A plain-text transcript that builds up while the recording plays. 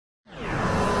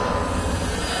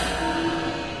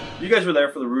You guys were there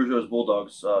for the Rougeau's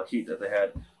Bulldogs heat that they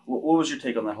had. What was your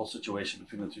take on that whole situation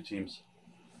between the two teams?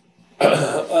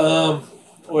 Well,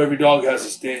 every dog has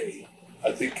its day.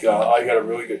 I think I got a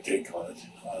really good take on it.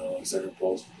 I said we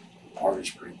both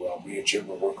parties pretty well. Me and Jim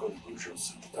were working with the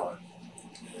Rougeaus at the time.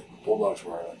 And the Bulldogs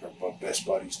were like our best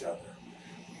buddies down there.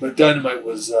 But Dynamite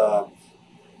was,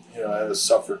 had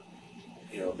suffered,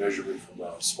 measurably from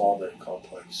a small man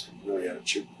complex. He really had a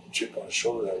chip on his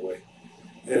shoulder that way.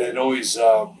 And it always,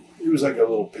 he was like a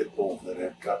little pit bull that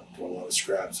had gotten into a lot of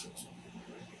scraps.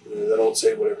 That old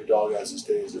saying, "What every dog has his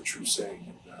day," is a true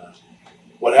saying. And,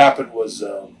 what happened was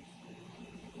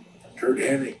Curt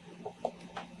Hennig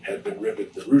had been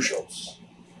ribbing the Rougeaus.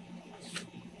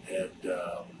 And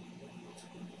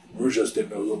Rougeaus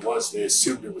didn't know who it was. They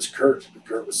assumed it was Curt, but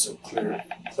Curt was so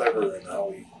clever in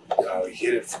how he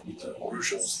hid it from the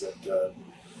Rougeaus that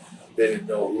they didn't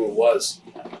know who it was.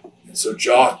 And so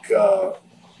Jacques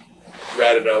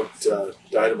ratted out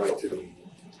Dynamite to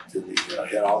the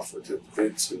head off, or to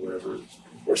Vince or whatever,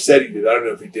 or said he did. I don't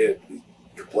know if he did. He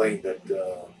complained that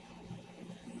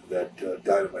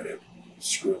Dynamite had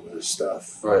screwed with his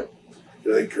stuff. Right.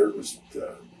 I think Curt was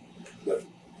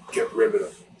kept ribbing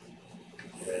him.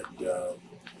 And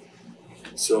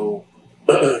so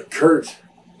Curt,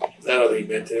 I don't think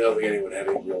he meant it. I don't think anyone had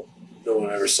any real, no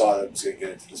one ever saw that it was going to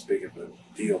get into this big of a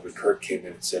deal. But Curt came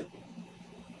in and said,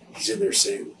 he's in there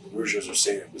saying, the Rougeaus are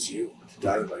saying it was you.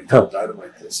 Dynamite, told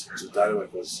Dynamite this. So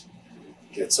Dynamite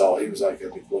gets all, he was like, I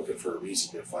think, looking for a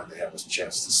reason to finally have his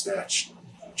chance to snatch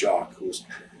Jacques, who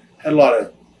had a lot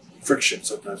of friction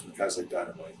sometimes with guys like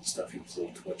Dynamite and stuff. He was a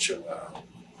little too much of,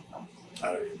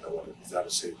 I don't even know how to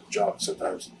say it. Jacques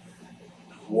sometimes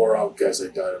wore out guys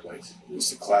like Dynamite. It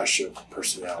was the clash of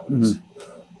personalities.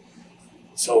 Mm-hmm.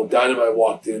 So Dynamite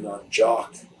walked in on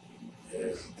Jacques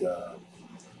and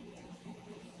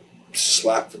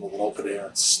slapped him with an open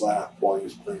hand slap while he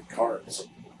was playing cards.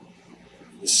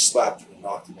 Just slapped him and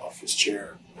knocked him off his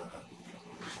chair.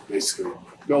 Basically,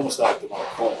 he almost knocked him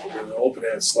off. But an open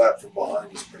hand slap from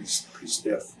behind was pretty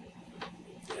stiff.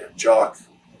 And Jacques,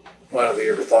 I don't think he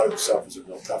ever thought of himself as a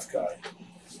real tough guy.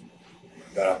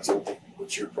 Got up and said,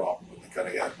 "What's your problem?" And they kind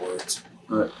of had words.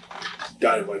 Right.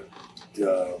 Dynamite,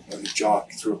 I think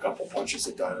Jacques threw a couple punches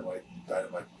at Dynamite.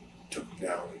 Dynamite took him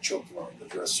down and choked him out in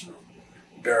the dressing room.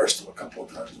 Embarrassed him a couple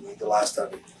of times. I think the last time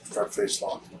he front face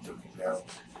locked him and took him down.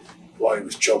 While he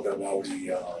was choking him out,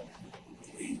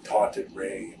 he taunted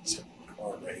Ray and said, "Come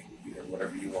on, Ray,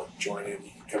 whatever you want, join in.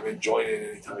 You can come in, join in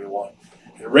anytime you want."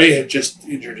 And Ray had just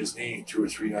injured his knee 2 or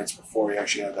 3 nights before. He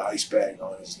actually had the ice bag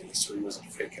on his knee, so he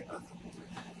wasn't faking nothing.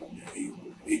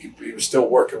 He was still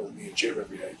working with me and Jim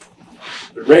every night.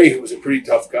 But Ray, who was a pretty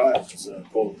tough guy, was a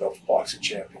Bulldogs boxing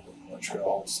champion in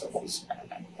Montreal and stuff, was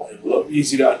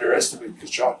easy to underestimate because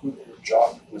Jacques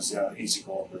was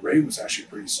easygoing, but Ray was actually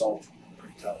pretty solid,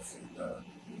 pretty tough, and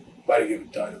might have given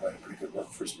Dynamite a pretty good run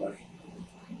for his money.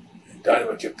 And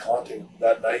Dynamite kept taunting him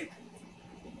that night.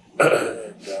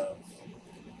 And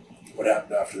what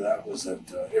happened after that was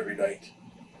that every night,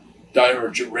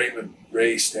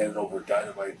 Ray standing over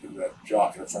Dynamite, who had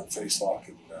Jacques in a front face lock,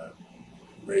 and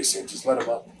Ray saying, "Just let him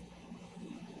up."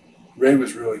 Ray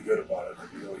was really good about it,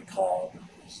 really calm.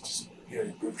 Just,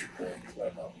 you proved your point,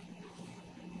 let him up.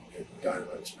 And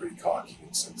Dynamite was pretty cocky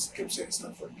and kept saying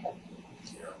stuff like,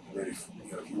 ready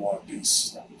for, if you want a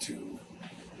piece, too.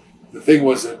 The thing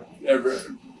was that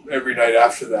every night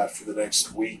after that, for the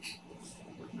next week,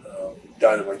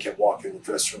 Dynamite kept walking in the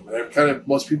dressing room. And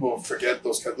most people forget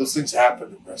those things happen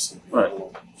in wrestling, right.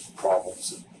 Little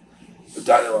problems. But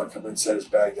Dynamite would come in, set his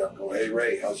bag down, and go, "Hey,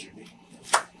 Ray, how's your knee?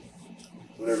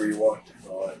 Whatever you want."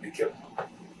 And he kept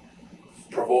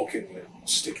provoking it,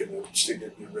 sticking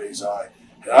it in Ray's eye.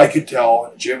 And I could tell,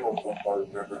 and Jim will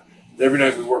remember, that every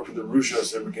night we worked with the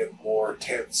Rougeaus, they were getting more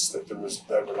tense, that there was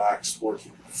that relaxed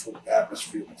working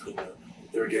atmosphere between them.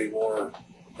 They were getting more,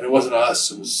 and it wasn't us,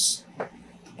 it was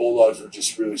the Bulldogs were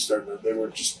just really they were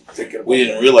just thinking about We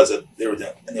didn't realize that they were in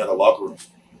the other locker room.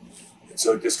 And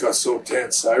so it just got so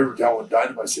tense. I remember telling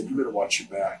Dynamite, I said, "You better watch your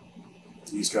back.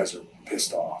 These guys are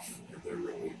pissed off. And they're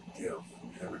really,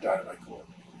 never Dynamite going,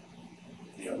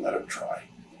 let him try.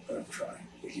 Let him try."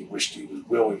 He wished he was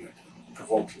willing it,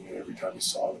 provoking it every time he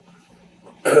saw them.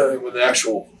 And when the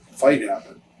actual fight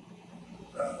happened,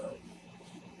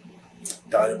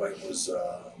 Dynamite was,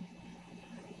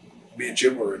 me and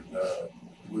Jim were in,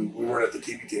 we weren't at the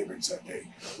TV tapings that day,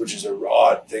 which is an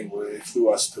odd thing where they flew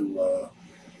us to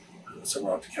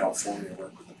somewhere out to California and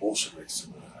worked with the Bolsheviks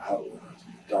in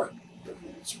a dark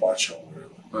spot show or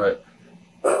whatever. Right.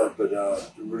 But the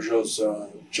Rougeau's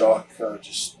Jacques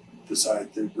just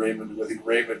decided that Raymond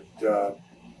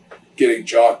getting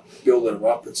Jacques, building him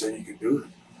up and saying you can do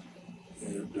it.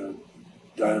 And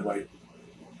Dynamite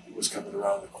was coming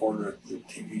around the corner at the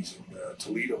TVs in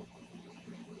Toledo.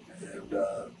 And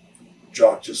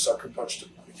Jacques just sucker punched him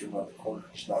when he came around the corner.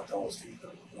 Just knocked all his teeth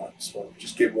out.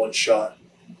 Just gave one shot,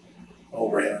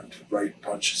 overhand, right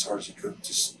punch as hard as he could.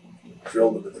 Just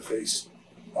drilled him in the face.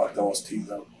 Knocked all his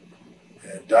teeth out.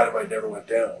 And Dynamite never went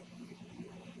down.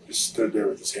 Just stood there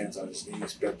with his hands on his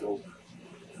knees, bent over.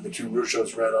 And the two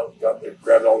Rougeaus ran out, got there,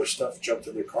 grabbed all their stuff, jumped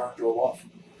in their car, and drove off.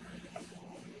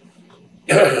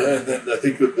 And then I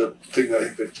think the thing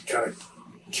that kind of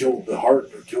killed the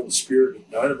heart or killed the spirit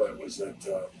of Dynamite was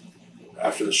that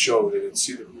after the show they didn't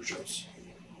see the Rougeaus,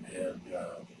 and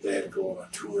they had to go on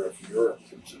a tour of Europe.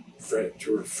 It was a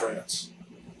tour of France.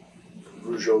 The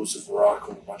Rougeaus in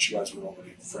Morocco, a bunch of guys went over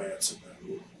to France,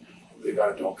 and they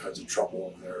got into all kinds of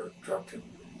trouble over there, drunk and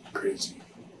crazy,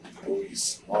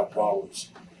 police, a lot of problems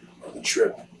on the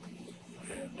trip.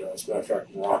 And as a matter of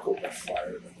fact, Morocco got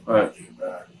fired and came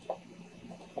back.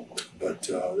 But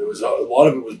there was a lot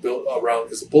of it was built around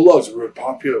because the Bulldogs were really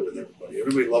popular with everybody.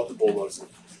 Everybody loved the Bulldogs.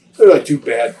 They were like two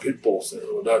bad pit bulls.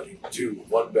 Well, not even two,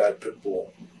 one bad pit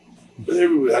bull. But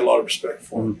everybody had a lot of respect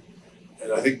for him.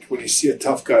 And I think when you see a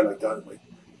tough guy like Dynamite,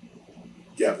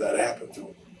 you have that happen to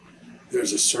him,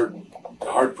 there's a certain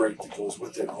heartbreak that goes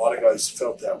with it. A lot of guys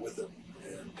felt that with him.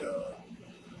 And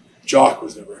Jacques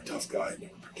was never a tough guy,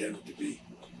 never pretended to be.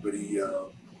 But he,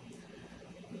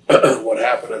 what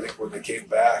happened, I think, when they came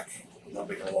back, I'm not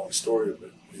making a long story of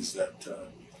it, is that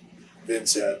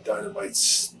Vince had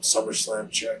Dynamite's Summerslam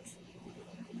check.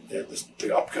 They had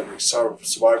the upcoming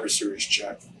Survivor Series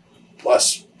check,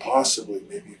 plus possibly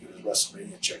maybe even his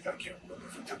WrestleMania check. I can't remember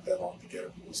if it took that long to get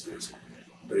it in those days.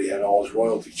 But he had all his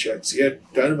royalty checks.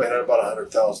 Dynamite had about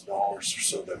 $100,000 or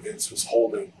so that Vince was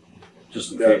holding.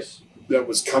 Just in case. That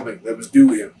was coming, that was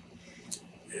due him.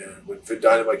 And when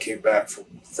Dynamite came back from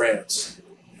France,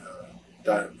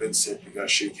 Vince said, "You got to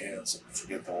shake hands and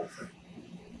forget the whole thing."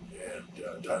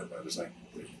 And Dynamite was like,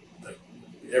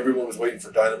 everyone was waiting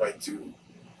for Dynamite to,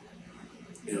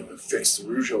 fix the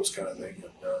Rougeaus kind of thing.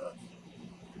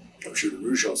 And I'm sure the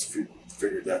Rougeaus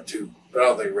figured that too. But I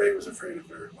don't think Ray was afraid of it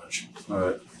very much. All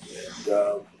right.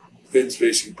 And Vince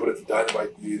basically put it to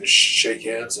Dynamite: you either shake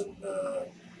hands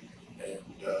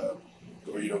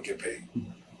or you don't get paid.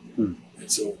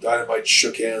 And so Dynamite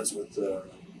shook hands with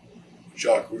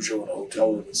Jacques Rougeau in a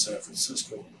hotel room in San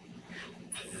Francisco.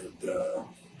 And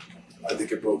I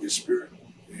think it broke his spirit.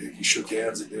 He shook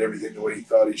hands and did everything the way he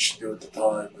thought he should do at the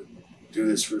time and do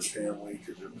this for his family,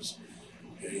 because it was.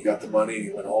 And he got the money and he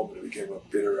went home and became a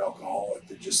bitter alcoholic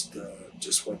that just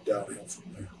went downhill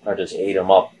from there. I just ate him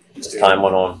up as time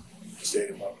went on. Just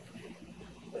ate him up.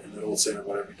 And the old saying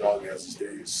about every dog has his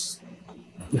days.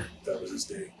 That was his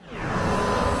day.